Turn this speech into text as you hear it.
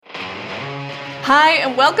Hi,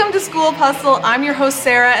 and welcome to School of Hustle. I'm your host,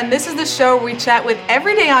 Sarah, and this is the show where we chat with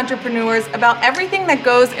everyday entrepreneurs about everything that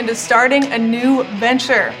goes into starting a new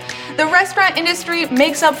venture. The restaurant industry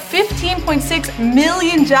makes up 15.6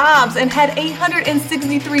 million jobs and had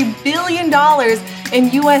 $863 billion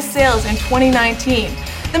in U.S. sales in 2019.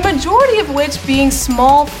 The majority of which being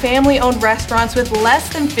small family-owned restaurants with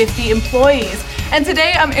less than 50 employees. And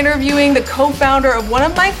today I'm interviewing the co-founder of one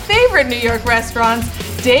of my favorite New York restaurants,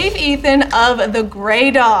 Dave Ethan of The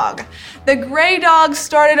Grey Dog. The Grey Dog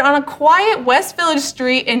started on a quiet West Village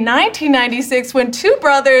street in 1996 when two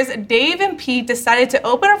brothers, Dave and Pete, decided to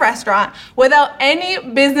open a restaurant without any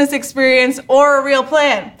business experience or a real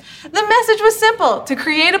plan. The message was simple: to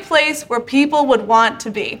create a place where people would want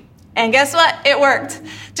to be. And guess what? It worked.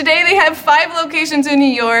 Today they have 5 locations in New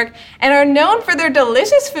York and are known for their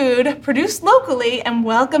delicious food, produced locally, and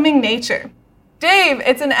welcoming nature. Dave,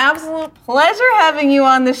 it's an absolute pleasure having you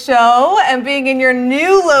on the show and being in your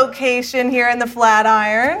new location here in the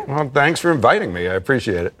Flatiron. Well, thanks for inviting me. I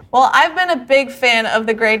appreciate it. Well, I've been a big fan of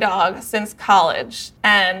The Grey Dog since college,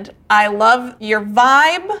 and I love your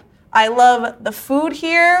vibe. I love the food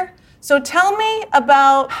here. So tell me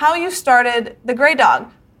about how you started The Grey Dog.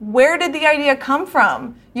 Where did the idea come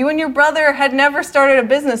from? You and your brother had never started a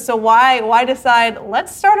business, so why decide,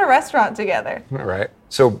 let's start a restaurant together? All right.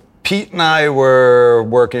 So Pete and I were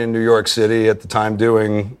working in New York City at the time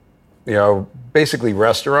doing, basically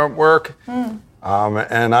restaurant work. And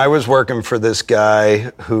I was working for this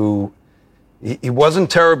guy who, he wasn't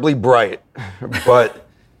terribly bright, but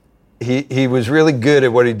he was really good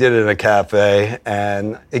at what he did in a cafe.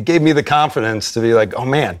 And it gave me the confidence to be like, oh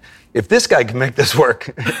man, if this guy can make this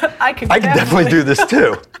work, I can definitely do this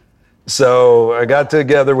too. So I got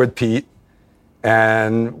together with Pete,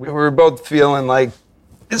 and we were both feeling like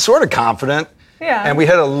sort of confident. Yeah. And we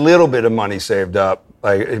had a little bit of money saved up.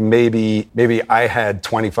 Like maybe I had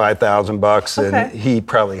 $25,000 and he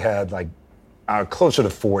probably had closer to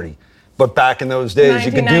 40. But back in those days,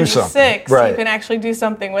 you could do something. Right. You can actually do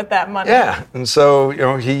something with that money. Yeah. And so,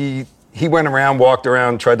 he went around, walked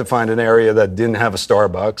around, tried to find an area that didn't have a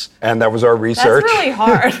Starbucks, and that was our research. That's really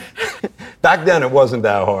hard. Back then, it wasn't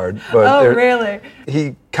that hard. But really?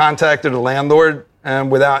 He contacted a landlord,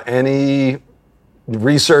 and without any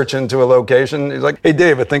research into a location, he's like, hey,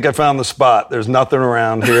 Dave, I think I found the spot. There's nothing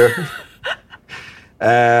around here.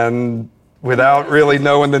 And without really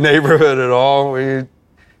knowing the neighborhood at all,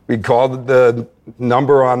 we called the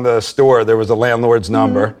number on the store. There was a landlord's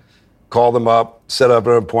number. Called them up, set up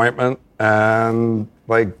an appointment, and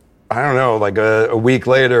a week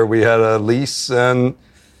later, we had a lease and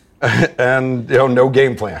no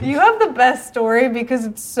game plan. You have the best story because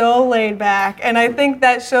it's so laid back, and I think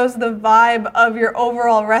that shows the vibe of your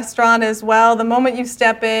overall restaurant as well. The moment you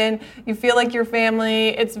step in, you feel like your family.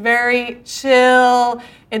 It's very chill.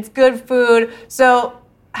 It's good food. So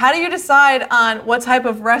how do you decide on what type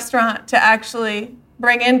of restaurant to actually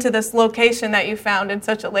bring into this location that you found in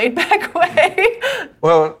such a laid-back way?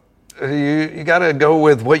 Well, you got to go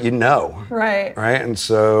with what you know. Right. Right? And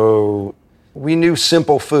so we knew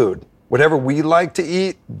simple food. Whatever we like to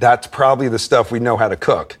eat, that's probably the stuff we know how to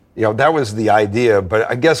cook. That was the idea. But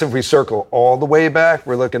I guess if we circle all the way back,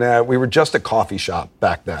 we were just a coffee shop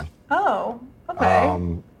back then. Oh,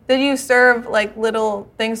 okay. Did you serve little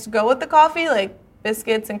things to go with the coffee, like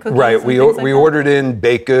biscuits and cookies? Right. And we ordered in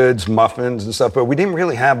baked goods, muffins and stuff, but we didn't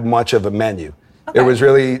really have much of a menu. Okay.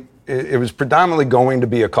 It was predominantly going to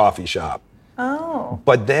be a coffee shop. Oh.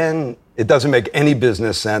 But then it doesn't make any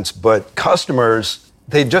business sense, but customers,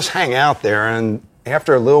 they just hang out there, and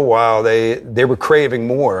after a little while they were craving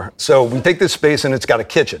more. So we take this space and it's got a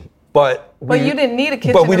kitchen. But you didn't need a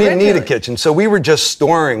kitchen. But we didn't need a kitchen, so we were just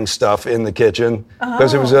storing stuff in the kitchen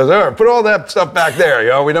because it was put all that stuff back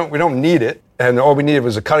there. We don't need it. And all we needed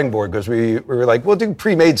was a cutting board because we were like, we'll do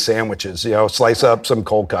pre-made sandwiches, slice up some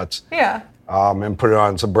cold cuts. Yeah. And put it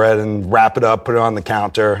on some bread and wrap it up, put it on the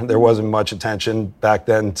counter. There wasn't much attention back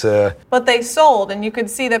then to... But they sold, and you could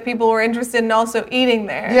see that people were interested in also eating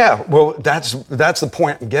there. Yeah, well, that's the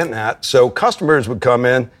point I'm getting at. So customers would come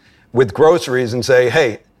in with groceries and say,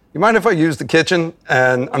 hey, you mind if I use the kitchen?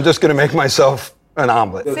 And I'm just going to make myself an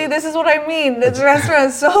omelet. See, this is what I mean. This restaurant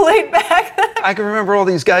is so laid back. I can remember all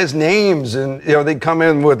these guys' names, and they'd come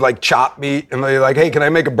in with chopped meat, and they're like, "Hey, can I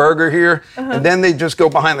make a burger here?" And then they'd just go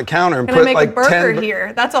behind the counter and put a burger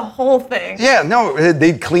here. That's a whole thing. Yeah, no,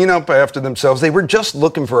 they'd clean up after themselves. They were just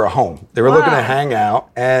looking for a home. They were looking to hang out,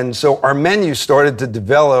 and so our menu started to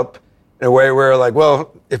develop in a way where,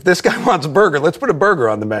 well, if this guy wants a burger, let's put a burger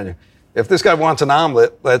on the menu. If this guy wants an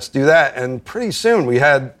omelet, let's do that. And pretty soon we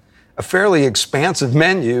had a fairly expansive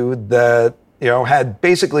menu that had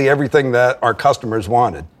basically everything that our customers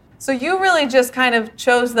wanted. So you really just kind of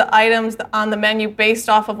chose the items on the menu based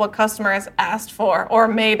off of what customers asked for or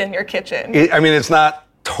made in your kitchen. It's not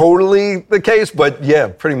totally the case, but yeah,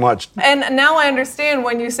 pretty much. And now I understand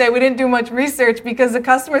when you say we didn't do much research, because the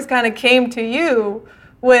customers kind of came to you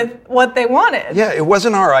with what they wanted. Yeah, it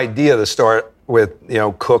wasn't our idea to start with,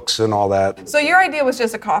 cooks and all that. So your idea was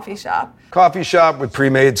just a coffee shop. Coffee shop with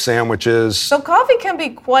pre-made sandwiches. So coffee can be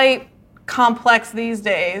quite complex these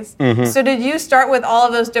days. Mm-hmm. So did you start with all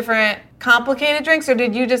of those different complicated drinks, or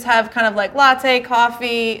did you just have kind of like latte,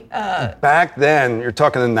 coffee? Back then, you're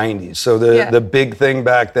talking the 90s. So the big thing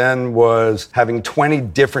back then was having 20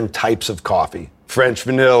 different types of coffee. French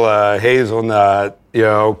vanilla, hazelnut,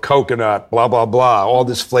 coconut, blah, blah, blah, all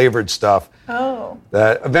this flavored stuff. Oh.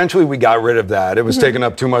 That eventually we got rid of that. It was taking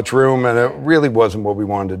up too much room, and it really wasn't what we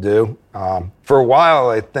wanted to do. For a while,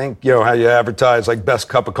 I think, how you advertise like best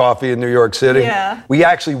cup of coffee in New York City. Yeah. We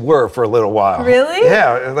actually were for a little while. Really?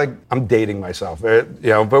 Yeah, like I'm dating myself,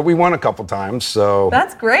 but we won a couple times, so.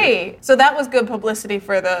 That's great. So that was good publicity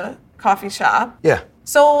for the coffee shop. Yeah.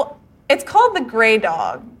 So it's called the Gray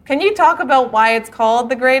Dog. Can you talk about why it's called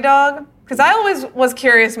the Gray Dog? Because I always was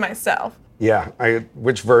curious myself. Yeah,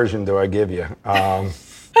 which version do I give you?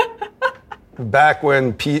 Back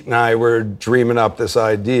when Pete and I were dreaming up this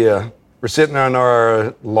idea, we're sitting on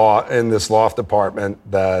in this loft apartment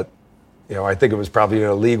that, I think it was probably an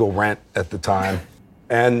illegal rent at the time.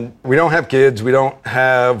 And we don't have kids, we don't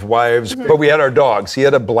have wives, but we had our dogs. He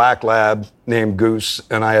had a black lab named Goose,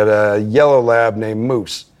 and I had a yellow lab named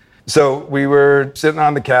Moose. So we were sitting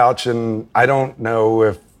on the couch, and I don't know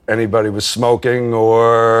if anybody was smoking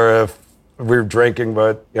or if we were drinking,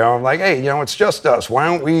 but I'm like, hey, it's just us. Why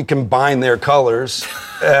don't we combine their colors?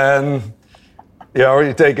 And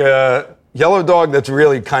you take a yellow dog that's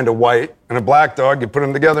really kind of white and a black dog, you put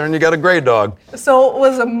them together and you got a gray dog. So it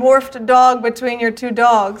was a morphed dog between your two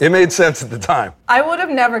dogs. It made sense at the time. I would have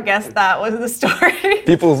never guessed that was the story.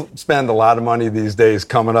 People spend a lot of money these days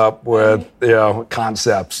coming up with,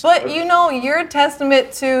 concepts. But you're a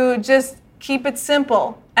testament to just keep it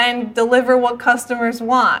simple and deliver what customers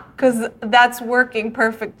want, because that's working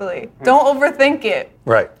perfectly. Don't overthink it.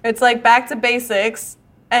 Right. It's like back to basics,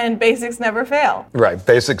 and basics never fail. Right,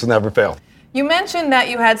 basics never fail. You mentioned that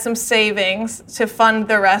you had some savings to fund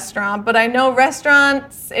the restaurant, but I know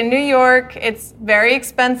restaurants in New York, it's very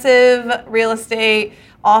expensive real estate,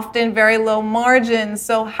 often very low margins.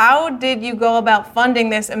 So how did you go about funding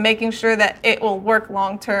this and making sure that it will work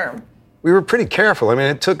long term? We were pretty careful.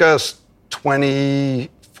 It took us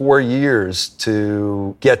 24 years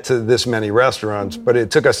to get to this many restaurants, but it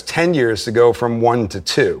took us 10 years to go from 1 to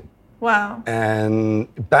 2. Wow. And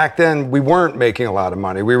back then, we weren't making a lot of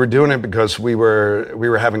money. We were doing it because we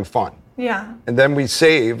were having fun. Yeah. And then we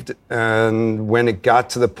saved, and when it got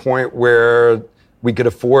to the point where we could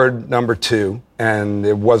afford number 2, and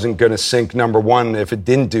it wasn't going to sink number 1 if it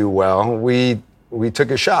didn't do well, we took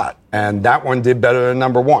a shot. And that one did better than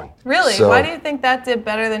number 1. Really? So, why do you think that did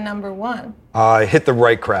better than number 1? Hit the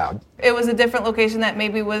right crowd. It was a different location that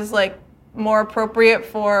maybe was like more appropriate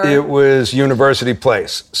for... It was University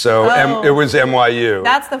Place, so it was NYU.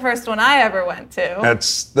 That's the first one I ever went to.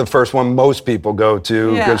 That's the first one most people go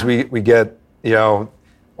to, because we get,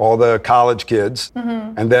 all the college kids,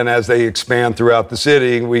 and then as they expand throughout the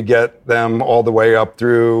city, we get them all the way up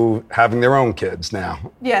through having their own kids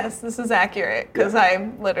now. Yes, this is accurate, because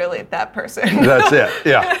I'm literally that person. That's it,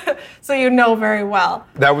 yeah. So you know very well.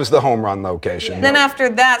 That was the home run location. Yeah. Then after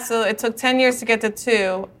that, so it took 10 years to get to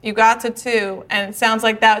 2. You got to 2, and it sounds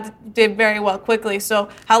like that did very well quickly. So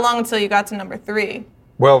how long until you got to number 3?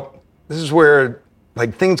 Well, this is where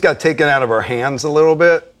things got taken out of our hands a little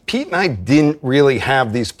bit. Pete and I didn't really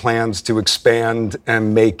have these plans to expand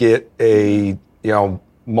and make it a,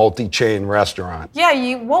 multi-chain restaurant.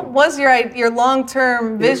 Yeah, what was your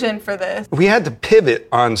long-term vision for this? We had to pivot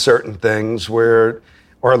on certain things where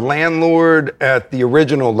our landlord at the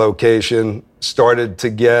original location started to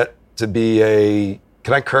get to be a,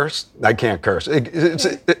 can I curse? I can't curse.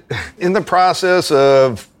 In the process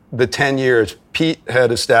of the 10 years, Pete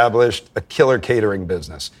had established a killer catering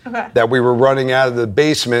business that we were running out of the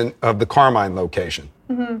basement of the Carmine location.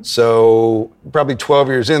 Mm-hmm. So probably 12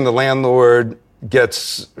 years in, the landlord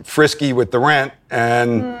gets frisky with the rent,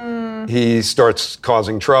 and he starts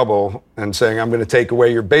causing trouble and saying, I'm going to take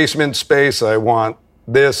away your basement space. I want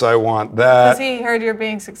this, I want that. Because he heard you're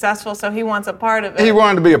being successful, so he wants a part of it. He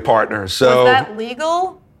wanted to be a partner. So was that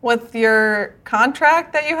legal with your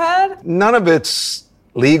contract that you had? None of it's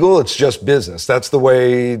legal, it's just business. That's the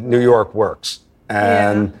way New York works.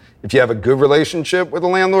 And if you have a good relationship with a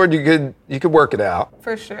landlord, you could work it out.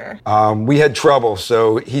 For sure. We had trouble,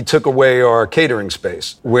 so he took away our catering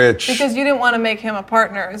space, which... Because you didn't want to make him a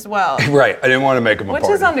partner as well. Right, I didn't want to make him a partner.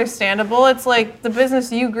 Which is understandable. It's like the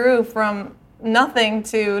business you grew from nothing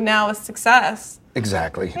to now a success.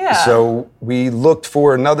 Exactly. Yeah. So we looked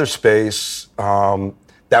for another space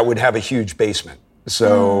that would have a huge basement.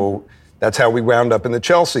 So that's how we wound up in the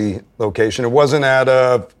Chelsea location. It wasn't out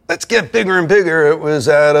of, let's get bigger and bigger. It was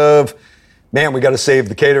out of, man, we got to save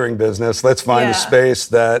the catering business. Let's find a space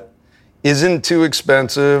that isn't too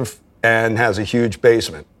expensive and has a huge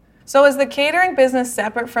basement. So is the catering business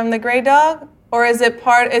separate from the Grey Dog? Or is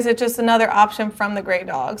it just another option from the Grey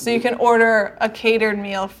Dog? So you can order a catered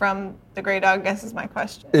meal from the Grey Dog, I guess is my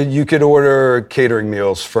question. You could order catering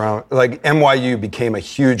meals from, like NYU became a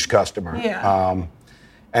huge customer. Yeah.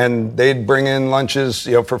 And they'd bring in lunches,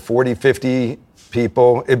 for 40, 50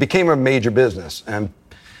 people. It became a major business. And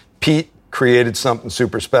Pete created something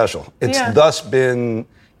super special. It's thus been,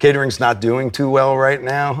 catering's not doing too well right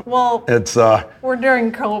now. Well, it's we're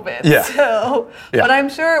during COVID, yeah. But I'm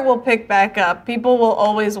sure it will pick back up. People will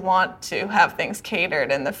always want to have things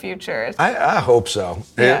catered in the future. I hope so.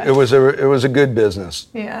 Yeah. It was a good business.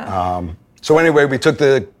 Yeah. So anyway, we took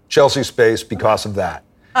the Chelsea space because of that.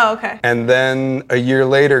 Oh, okay. And then a year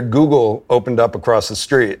later, Google opened up across the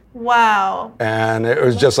street. Wow. And it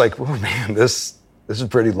was just like, oh man, this is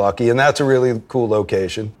pretty lucky. And that's a really cool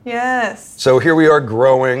location. Yes. So here we are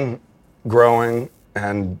growing,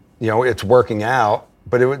 and it's working out,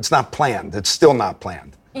 but it's not planned. It's still not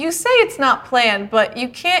planned. You say it's not planned, but you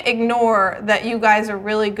can't ignore that you guys are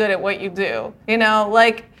really good at what you do.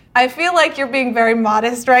 I feel like you're being very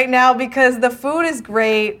modest right now because the food is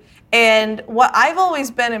great. And what I've always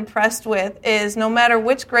been impressed with is no matter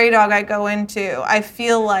which Grey Dog I go into, I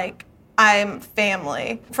feel like I'm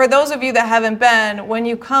family. For those of you that haven't been, when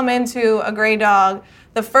you come into a Grey Dog,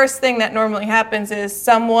 the first thing that normally happens is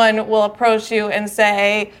someone will approach you and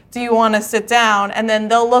say, do you want to sit down? And then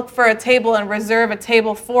they'll look for a table and reserve a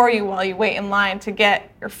table for you while you wait in line to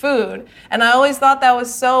get your food. And I always thought that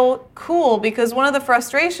was so cool because one of the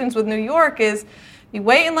frustrations with New York is you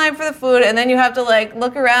wait in line for the food and then you have to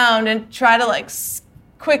look around and try to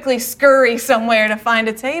quickly scurry somewhere to find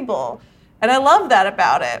a table. And I love that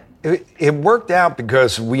about it. It worked out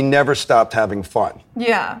because we never stopped having fun.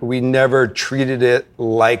 Yeah. We never treated it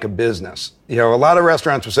like a business. A lot of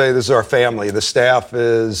restaurants will say, this is our family. The staff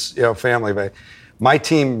is, family. My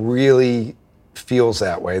team really feels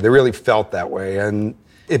that way. They really felt that way. And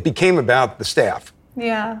it became about the staff.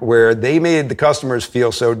 Yeah. Where they made the customers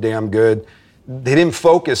feel so damn good. They didn't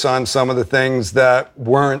focus on some of the things that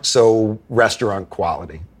weren't so restaurant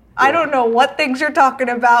quality. I don't know what things you're talking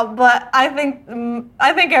about, but I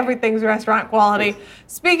think everything's restaurant quality.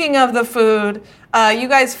 Speaking of the food, you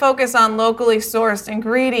guys focus on locally sourced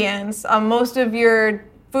ingredients. Most of your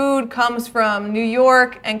food comes from New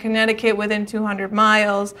York and Connecticut within 200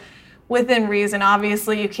 miles. Within reason,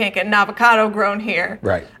 obviously, you can't get an avocado grown here.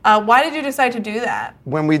 Right. Why did you decide to do that?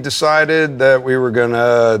 When we decided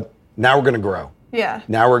that now we're going to grow. Yeah.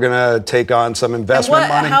 Now we're going to take on some investment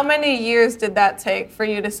money. How many years did that take for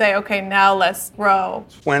you to say, okay, now let's grow?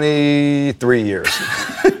 23 years.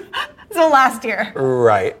 So last year.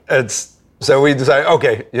 Right. So we decided,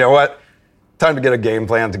 okay, you know what? Time to get a game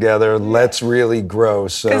plan together. Let's really grow.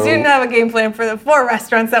 Because you didn't have a game plan for the 4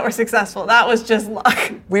 restaurants that were successful. That was just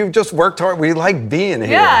luck. We've just worked hard. We like being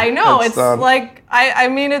here. Yeah, I know. It's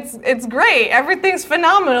great. Everything's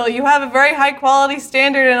phenomenal. You have a very high quality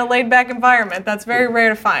standard in a laid back environment. That's very rare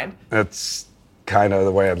to find. That's kind of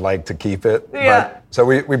the way I'd like to keep it. Yeah. So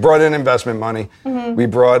we brought in investment money. Mm-hmm. We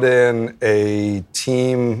brought in a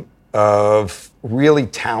team of really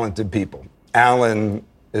talented people. Alan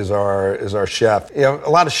is our chef. A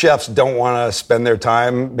lot of chefs don't want to spend their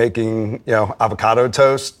time making, avocado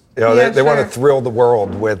toast. They want to thrill the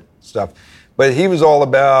world with stuff. But he was all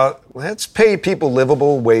about, let's pay people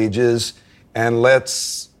livable wages and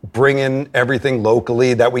let's bring in everything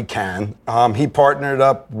locally that we can. He partnered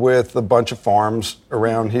up with a bunch of farms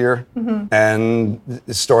around here and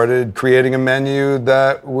started creating a menu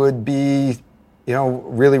that would be,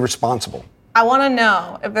 really responsible. I want to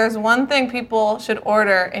know, if there's one thing people should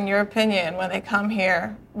order, in your opinion, when they come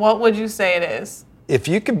here, what would you say it is? If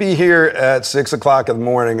you could be here at 6 o'clock in the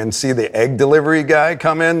morning and see the egg delivery guy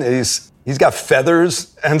come in, he's got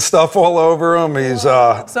feathers and stuff all over him.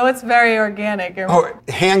 So it's very organic.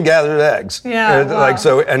 Hand-gathered eggs. Yeah.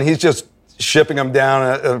 Wow. And he's just shipping them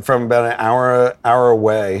down from about an hour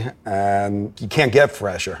away, and you can't get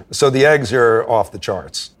fresher. So the eggs are off the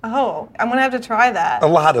charts. Oh, I'm going to have to try that. A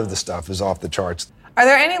lot of the stuff is off the charts. Are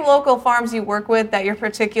there any local farms you work with that you're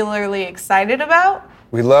particularly excited about?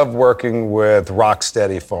 We love working with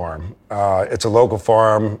Rocksteady Farm. It's a local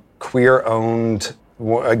farm, queer-owned.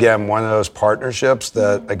 Again, one of those partnerships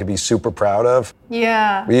that I could be super proud of.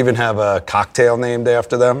 Yeah. We even have a cocktail named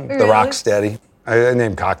after them, Really? the Rocksteady. I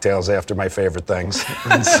name cocktails after my favorite things.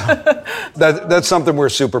 And so that's something we're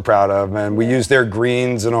super proud of, and we use their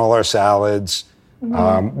greens in all our salads.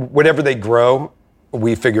 Whatever they grow,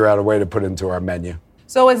 we figure out a way to put into our menu.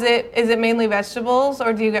 So is it mainly vegetables,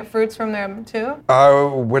 or do you get fruits from them too?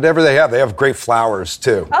 Whatever they have great flowers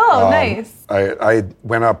too. Oh, nice. I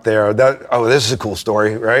went up there. This is a cool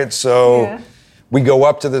story, right? So we go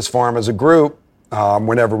up to this farm as a group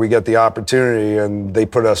whenever we get the opportunity, and they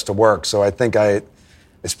put us to work. So I think I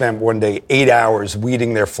spent one day 8 hours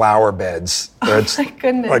weeding their flower beds. It's my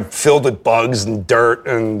goodness. like filled with bugs and dirt,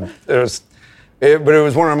 and but it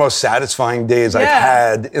was one of the most satisfying days I've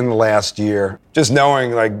had in the last year. Just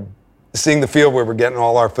knowing, like, seeing the field where we're getting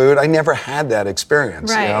all our food. I never had that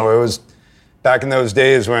experience. Right. You know, it was back in those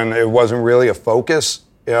days when it wasn't really a focus,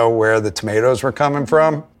 you know, where the tomatoes were coming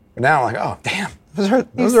from. But now, like, oh, damn, those are our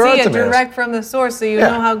tomatoes. You see it direct from the source, so you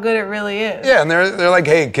know how good it really is. Yeah, and they're like,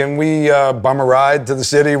 hey, can we bum a ride to the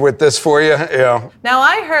city with this for you? You know. Now,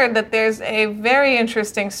 I heard that there's a very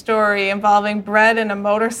interesting story involving bread and a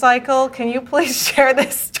motorcycle. Can you please share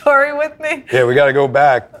this story with me? Yeah, we got to go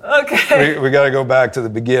back. Okay. We got to go back to the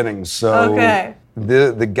beginning. So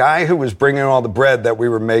the guy who was bringing all the bread that we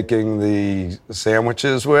were making the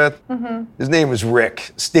sandwiches with, his name was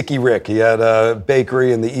Rick, Sticky Rick. He had a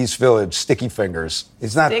bakery in the East Village, Sticky Fingers.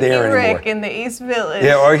 He's not Sticky there anymore. Rick in the East Village.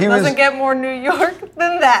 Yeah, or he doesn't get more New York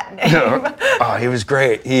than that name. Oh, he was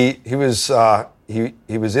great. He was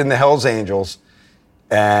in the Hells Angels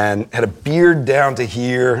and had a beard down to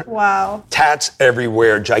here. Wow. Tats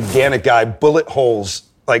everywhere, gigantic guy, bullet holes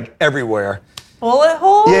like everywhere. Bullet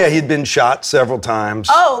holes? Yeah, he'd been shot several times.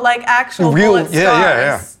 Oh, like actual bullet scars.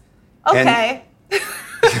 Yeah. Okay.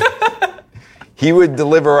 He would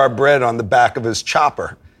deliver our bread on the back of his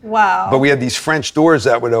chopper. Wow. But we had these French doors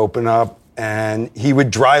that would open up, and he would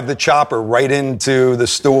drive the chopper right into the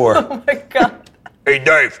store. Oh my God. Hey,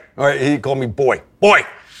 Dave. All right, he called me boy. Boy,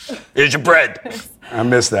 here's your bread. I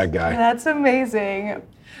miss that guy. That's amazing.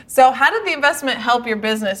 So how did the investment help your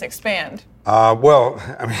business expand? Well,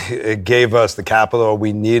 I mean, it gave us the capital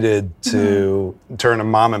we needed to turn a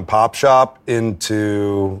mom and pop shop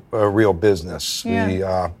into a real business.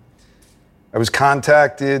 Yeah. I was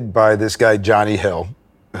contacted by this guy, Johnny Hill,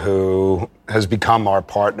 who has become our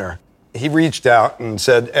partner. He reached out and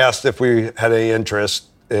asked if we had any interest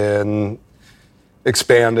in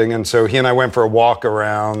expanding. And so he and I went for a walk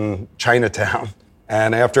around Chinatown.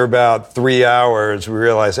 And after about 3 hours, we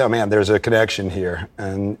realized, oh man, there's a connection here.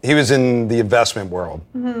 And he was in the investment world.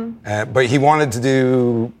 But he wanted to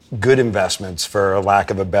do good investments, for a lack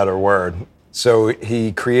of a better word. So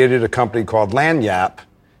he created a company called Lagniappe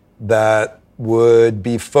that would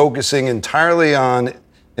be focusing entirely on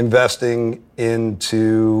investing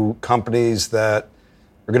into companies that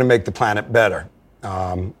are going to make the planet better.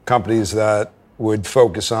 Companies that would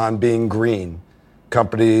focus on being green.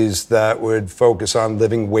 Companies that would focus on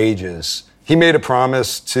living wages. He made a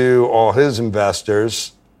promise to all his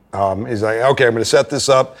investors. He's like, okay, I'm going to set this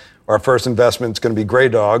up. Our first investment is going to be Grey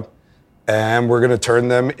Dog, and we're going to turn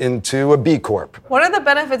them into a B Corp. What are the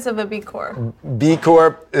benefits of a B Corp? B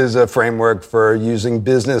Corp is a framework for using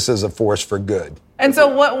business as a force for good. And so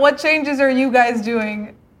what changes are you guys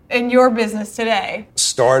doing in your business today?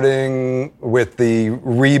 Starting with the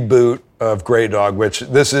reboot of Grey Dog, which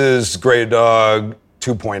this is Grey Dog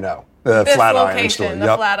 2.0. The this Flatiron location, store.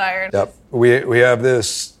 the Flatiron. Yep. We have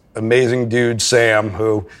this amazing dude, Sam,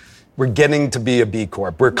 who we're getting to be a B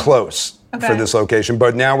Corp. We're close for this location,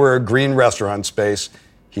 but now we're a green restaurant space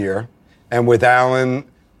here. And with Alan,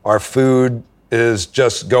 our food is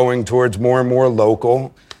just going towards more and more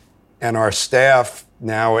local. And our staff,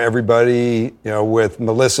 now everybody, with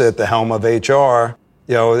Melissa at the helm of HR,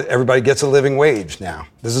 everybody gets a living wage now.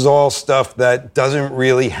 This is all stuff that doesn't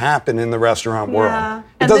really happen in the restaurant world.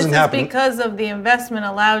 It doesn't happen because of the investment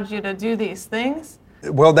allowed you to do these things?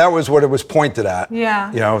 Well, that was what it was pointed at.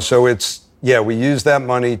 Yeah. So we use that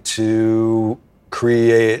money to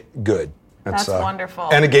create good. That's wonderful.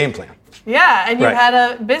 And a game plan. Yeah, and you had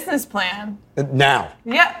a business plan. Now.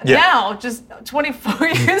 Yeah, now, just 24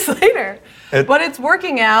 years later. But it's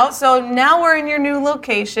working out. So now we're in your new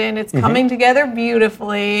location. It's coming together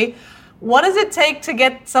beautifully. What does it take to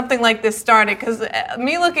get something like this started? Because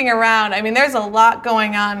me looking around, I mean, there's a lot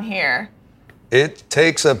going on here. It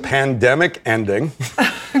takes a pandemic ending.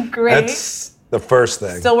 Great. the first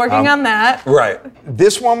thing. Still working on that. Right.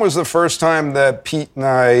 This one was the first time that Pete and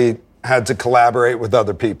I had to collaborate with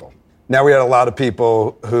other people. Now we had a lot of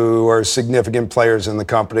people who are significant players in the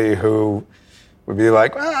company who would be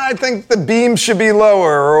like, well, I think the beam should be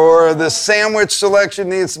lower, or the sandwich selection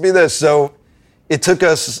needs to be this. So it took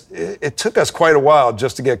us quite a while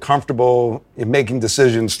just to get comfortable in making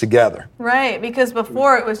decisions together. Right, because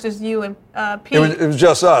before it was just you and Pete. It was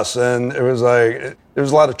just us, and it was like there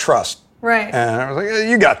was a lot of trust. Right. And I was like,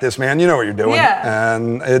 you got this, man. You know what you're doing. Yeah.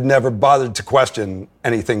 And it never bothered to question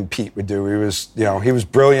anything Pete would do. He was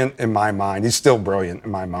brilliant in my mind. He's still brilliant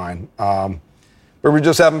in my mind. But we're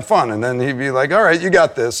just having fun. And then he'd be like, all right, you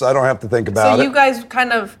got this. I don't have to think about it. So you guys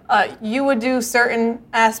kind of, you would do certain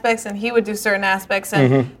aspects and he would do certain aspects.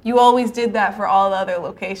 And you always did that for all the other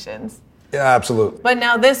locations. Yeah, absolutely. But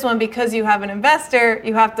now this one, because you have an investor,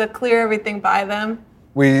 you have to clear everything by them.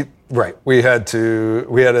 We had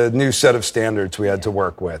a new set of standards we had to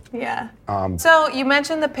work with. Yeah. So you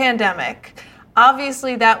mentioned the pandemic.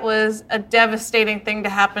 Obviously, that was a devastating thing to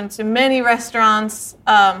happen to many restaurants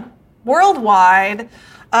worldwide.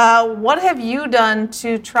 What have you done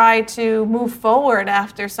to try to move forward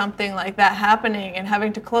after something like that happening and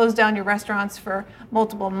having to close down your restaurants for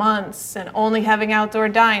multiple months and only having outdoor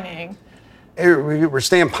dining? We're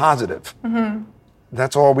staying positive.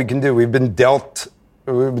 That's all we can do. We've been dealt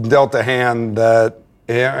a hand that,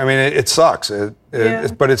 it sucks.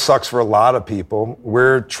 But it sucks for a lot of people.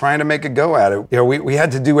 We're trying to make a go at it. We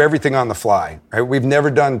had to do everything on the fly. Right? We've never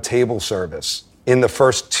done table service. In the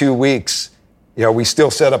first 2 weeks, we still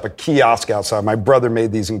set up a kiosk outside. My brother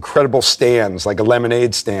made these incredible stands, like a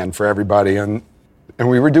lemonade stand for everybody, and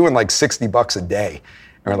we were doing like $60 a day.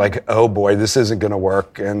 And we're like, oh boy, this isn't going to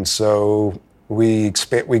work. And so we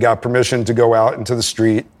got permission to go out into the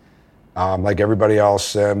street, like everybody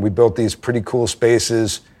else, and we built these pretty cool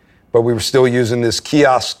spaces. But we were still using this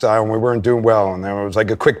kiosk style, and we weren't doing well. And then it was like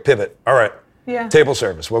a quick pivot. All right. Yeah. Table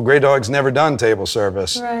service. Well, Grey Dog's never done table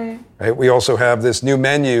service. Right. We also have this new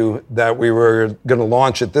menu that we were going to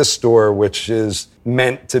launch at this store, which is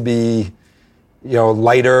meant to be,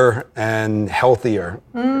 lighter and healthier,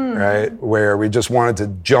 right? Where we just wanted to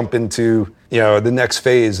jump into, the next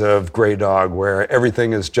phase of Grey Dog, where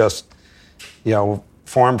everything is just,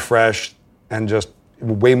 farm fresh and just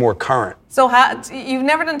way more current. So you've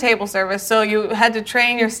never done table service, so you had to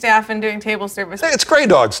train your staff in doing table service. It's Grey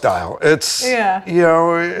Dog style. It's, yeah.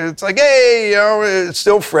 It's like, hey, it's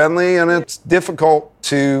still friendly, and it's difficult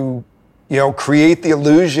to, create the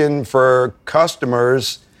illusion for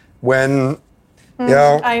customers when,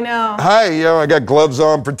 I know. Hi, I got gloves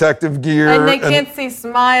on, protective gear. And they can't see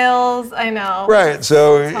smiles. I know. Right,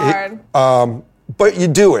 so. It's hard. But you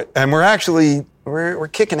do it, and we're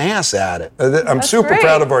kicking ass at it. I'm super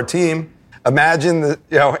proud of our team. Imagine that,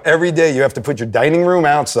 every day you have to put your dining room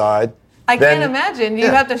outside. I can't imagine. You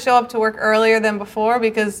have to show up to work earlier than before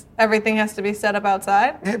because everything has to be set up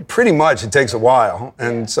outside? Pretty much. It takes a while.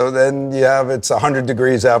 And so then it's 100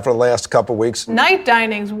 degrees out for the last couple of weeks. Night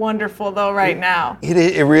dining's wonderful, though, right now.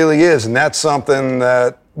 It really is. And that's something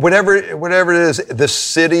that, whatever it is, the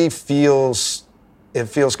city feels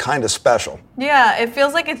kind of special. Yeah, it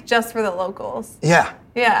feels like it's just for the locals. Yeah.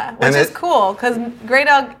 Yeah, which is cool, because Grey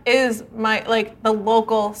Dog is the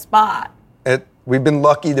local spot. We've been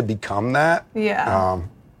lucky to become that. Yeah.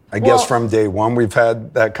 I guess from day one we've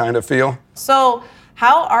had that kind of feel. So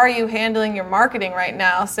how are you handling your marketing right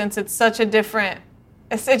now, since it's such a different,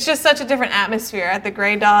 it's just such a different atmosphere at the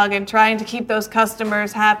Grey Dog, and trying to keep those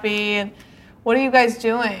customers happy, and what are you guys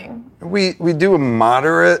doing? We do a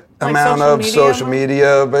moderate amount of social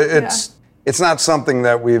media, but it's not something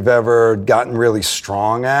that we've ever gotten really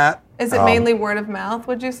strong at. Is it mainly word of mouth,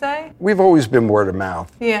 would you say? We've always been word of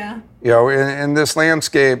mouth. Yeah. In this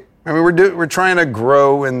landscape, we're trying to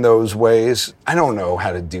grow in those ways. I don't know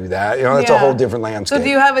how to do that. It's a whole different landscape. So do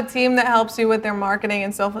you have a team that helps you with their marketing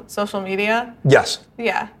and social media? Yes.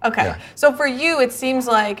 Yeah. Okay. Yeah. So for you, it seems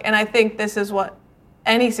like, and I think this is what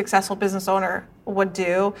any successful business owner would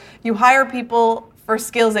do, you hire people for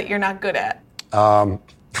skills that you're not good at.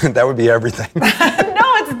 That would be everything.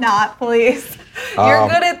 No, it's not, please. You're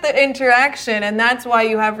good at the interaction, and that's why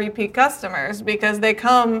you have repeat customers, because they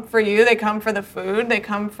come for you, they come for the food, they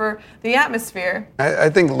come for the atmosphere. I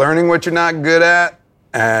think learning what you're not good at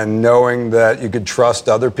and knowing that you could trust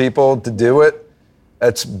other people to do it,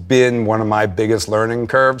 that's been one of my biggest learning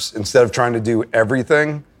curves. Instead of trying to do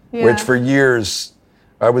everything, which for years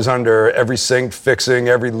I was under every sink fixing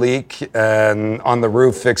every leak, and on the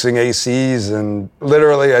roof fixing ACs, and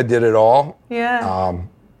literally I did it all. Yeah.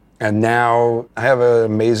 And now I have an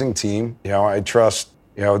amazing team. I trust,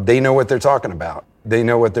 they know what they're talking about. they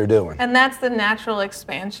know what they're doing. And that's the natural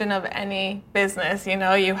expansion of any business. You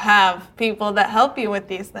know, you have people that help you with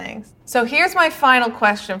these things. So here's my final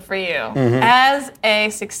question for you. As a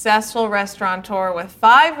successful restaurateur with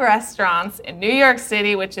 5 restaurants in New York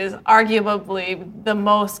City, which is arguably the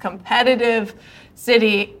most competitive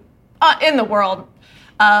city in the world,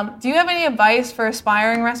 do you have any advice for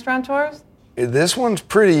aspiring restaurateurs? This one's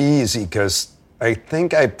pretty easy because I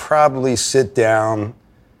think I probably sit down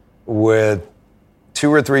with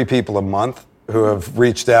 2 or 3 people a month who have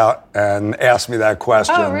reached out and asked me that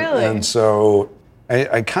question. Oh, really? And so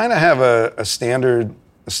I kind of have a standard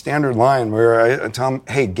line where I tell them,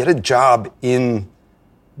 hey, get a job in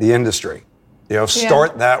the industry. You know,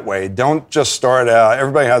 start that way. Don't just start out.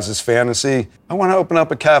 Everybody has this fantasy. I want to open up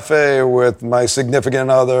a cafe with my significant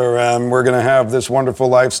other and we're going to have this wonderful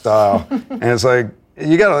lifestyle. And it's like,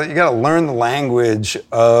 you gotta learn the language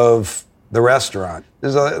of the restaurant.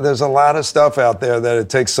 There's a lot of stuff out there that it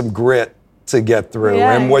takes some grit to get through.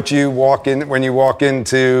 Yeah. And when you walk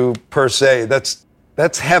into per se,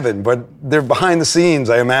 that's heaven. But they're behind the scenes.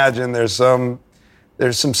 I imagine there's some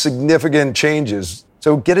significant changes.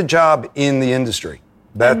 So get a job in the industry.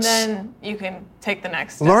 And then you can take the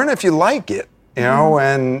next step. Learn if you like it, you know,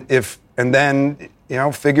 and then you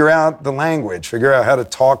know, figure out the language, figure out how to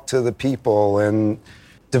talk to the people, and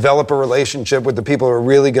develop a relationship with the people who are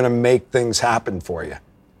really going to make things happen for you.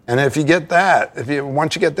 And if you get that,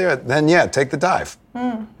 once you get there, then take the dive.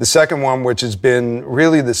 The second one, which has been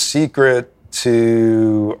really the secret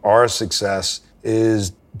to our success,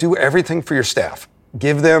 is do everything for your staff.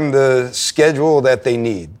 Give them the schedule that they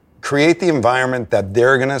need. Create the environment that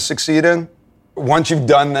they're going to succeed in. Once you've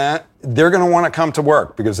done that, they're going to want to come to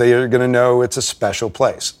work because they are going to know it's a special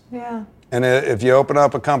place. Yeah. And if you open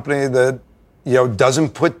up a company that, you know, doesn't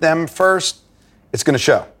put them first, it's going to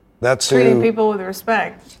show. That's treating people with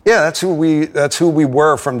respect. Yeah, that's who we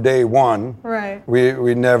were from day one. Right.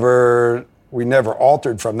 We never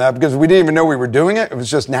altered from that because we didn't even know we were doing it. It was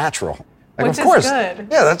just natural. Like, Which of course, is good.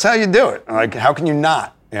 Yeah, that's how you do it. Like, how can you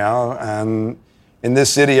not? You know, and in this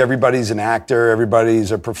city, everybody's an actor.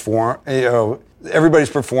 Everybody's everybody's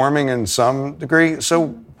performing in some degree.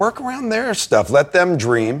 So work around their stuff. Let them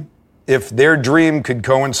dream. If their dream could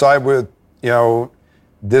coincide with, you know,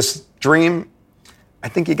 this dream, I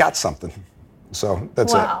think you got something. So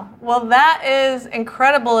that's it. Wow. Well, that is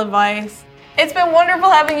incredible advice. It's been wonderful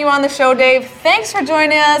having you on the show, Dave. Thanks for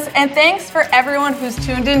joining us, and thanks for everyone who's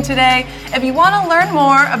tuned in today. If you want to learn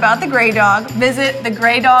more about The Grey Dog, visit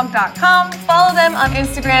thegraydog.com. Follow them on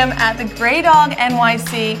Instagram at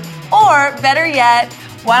thegraydognyc, or better yet,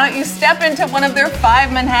 why don't you step into one of their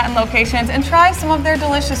 5 Manhattan locations and try some of their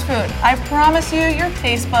delicious food. I promise you, your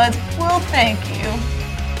taste buds will thank you.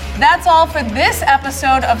 That's all for this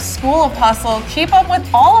episode of School of Hustle. Keep up with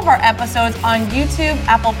all of our episodes on YouTube,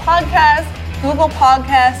 Apple Podcasts, Google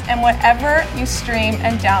Podcasts, and wherever you stream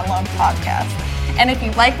and download podcasts. And if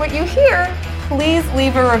you like what you hear, please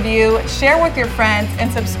leave a review, share with your friends,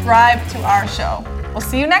 and subscribe to our show. We'll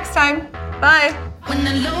see you next time. Bye.